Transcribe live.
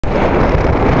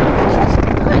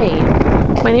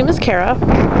My name is Kara,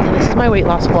 and this is my weight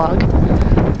loss vlog.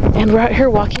 And we're out here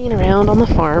walking around on the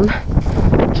farm,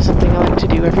 which is something I like to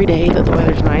do every day that the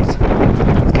weather's nice.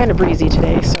 It's kind of breezy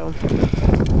today, so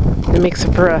it makes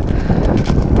it for a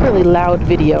really loud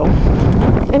video.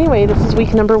 Anyway, this is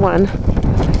week number 1.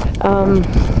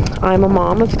 I'm a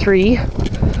mom of 3.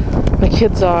 My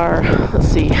kids are, let's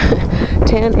see,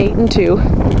 10, 8, and 2.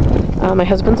 My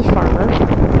husband's a farmer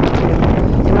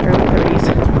in my early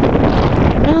 30s.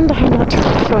 And I'm not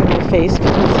showing my face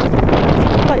because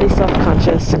I'm slightly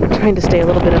self-conscious and trying to stay a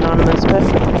little bit anonymous, but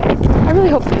I really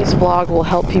hope that this vlog will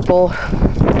help people.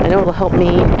 I know it'll help me.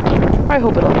 I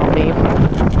hope it'll help me.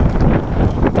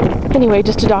 Anyway,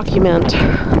 just to document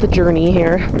the journey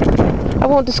here, I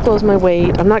won't disclose my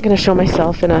weight. I'm not going to show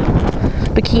myself in a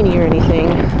bikini or anything.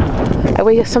 I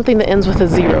weigh something that ends with a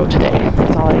 0 today.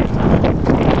 That's all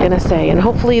I'm going to say. And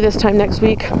hopefully this time next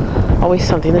week, I'll weigh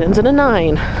something that ends in a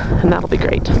 9, and that'll be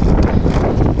great.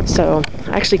 So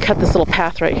I actually cut this little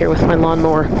path right here with my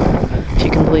lawnmower, if you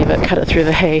can believe it. Cut it through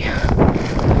the hay.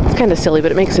 It's kind of silly,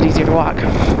 but it makes it easier to walk.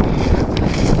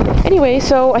 Anyway,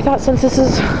 so I thought since this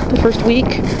is the first week,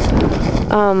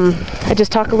 I'd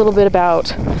just talk a little bit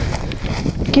about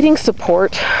getting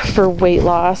support for weight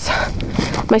loss.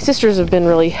 My sisters have been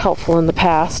really helpful in the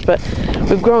past, but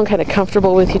we've grown kind of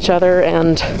comfortable with each other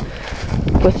and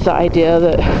with the idea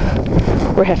that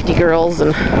we're hefty girls,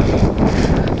 and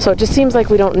so it just seems like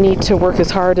we don't need to work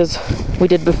as hard as we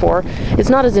did before. It's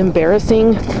not as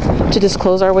embarrassing to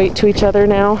disclose our weight to each other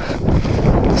now,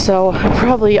 so I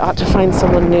probably ought to find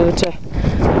someone new to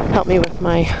help me with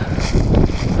my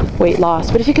weight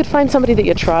loss. But if you could find somebody that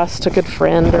you trust, a good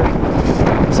friend or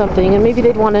something, and maybe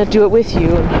they'd want to do it with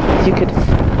you, and you could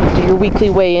do your weekly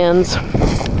weigh-ins.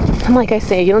 And like I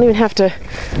say, you don't even have to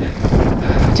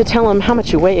tell them how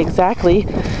much you weigh exactly.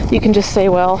 You can just say,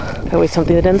 well, I weigh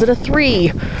something that ends at a 3,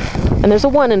 and there's a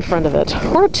 1 in front of it,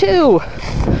 or a 2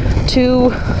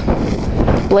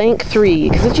 blank 3,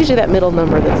 because it's usually that middle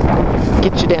number that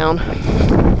gets you down.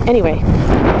 Anyway,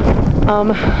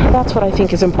 that's what I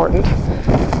think is important.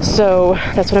 So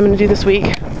that's what I'm going to do this week.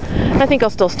 I think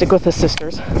I'll still stick with the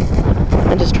sisters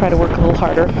and just try to work a little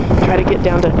harder, try to get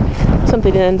down to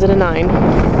something that ends at a 9.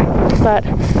 But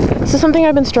this is something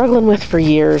I've been struggling with for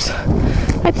years.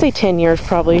 I'd say 10 years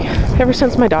probably, ever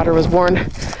since my daughter was born.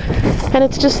 And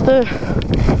it's just the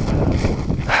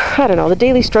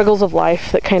daily struggles of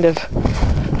life that kind of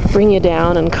bring you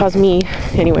down and cause me,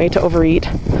 anyway, to overeat.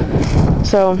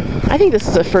 So I think this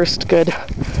is a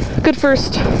good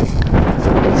first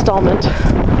installment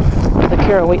of the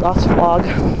Kara weight loss vlog.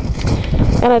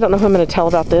 And I don't know who I'm going to tell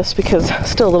about this because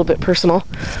it's still a little bit personal.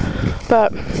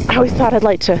 But I always thought I'd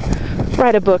like to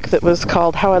write a book that was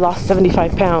called How I Lost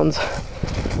 75 Pounds.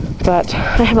 But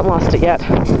I haven't lost it yet.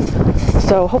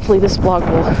 So hopefully this vlog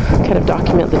will kind of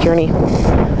document the journey.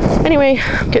 Anyway,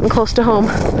 I'm getting close to home.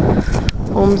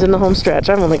 Home's in the home stretch.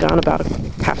 I've only gone about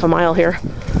half a mile here.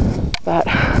 But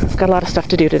I've got a lot of stuff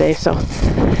to do today. So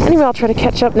anyway, I'll try to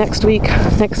catch up next week,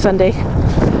 next Sunday.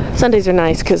 Sundays are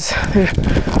nice because they're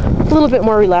a little bit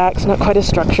more relaxed, not quite as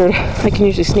structured. I can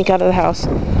usually sneak out of the house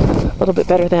a little bit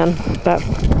better then. But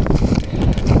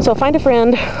so find a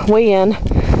friend, weigh in,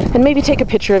 and maybe take a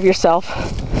picture of yourself.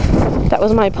 That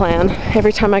was my plan.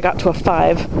 Every time I got to a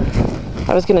 5,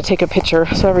 I was going to take a picture,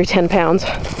 so every 10 pounds.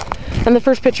 And the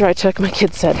first picture I took, my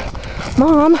kid said,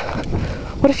 "Mom,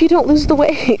 what if you don't lose the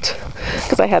weight?"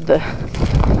 Because I had the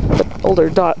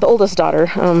oldest daughter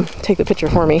take the picture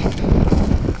for me.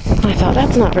 I thought,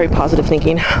 that's not very positive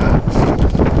thinking.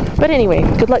 But anyway,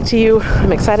 good luck to you.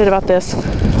 I'm excited about this.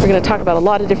 We're going to talk about a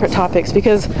lot of different topics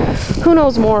because who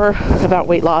knows more about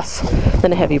weight loss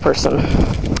than a heavy person?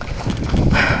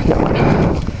 No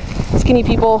one. Skinny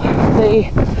people,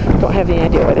 they don't have any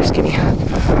idea why they're skinny.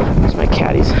 There's my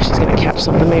cat. She's going to catch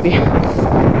something maybe.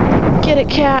 Get it,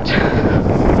 cat.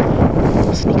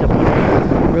 I'll sneak up on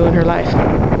her, ruin her life.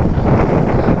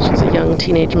 She's a young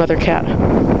teenage mother cat.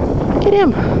 Get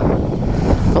him.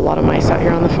 A lot of mice out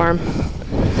here on the farm.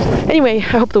 Anyway, I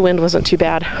hope the wind wasn't too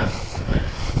bad.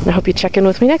 And I hope you check in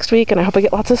with me next week, and I hope I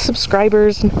get lots of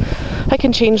subscribers and I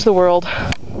can change the world.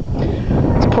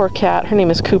 This poor cat, her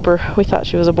name is Cooper. We thought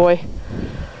she was a boy.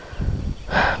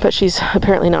 But she's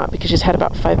apparently not because she's had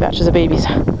about 5 batches of babies.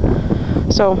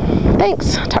 So,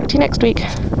 thanks. Talk to you next week.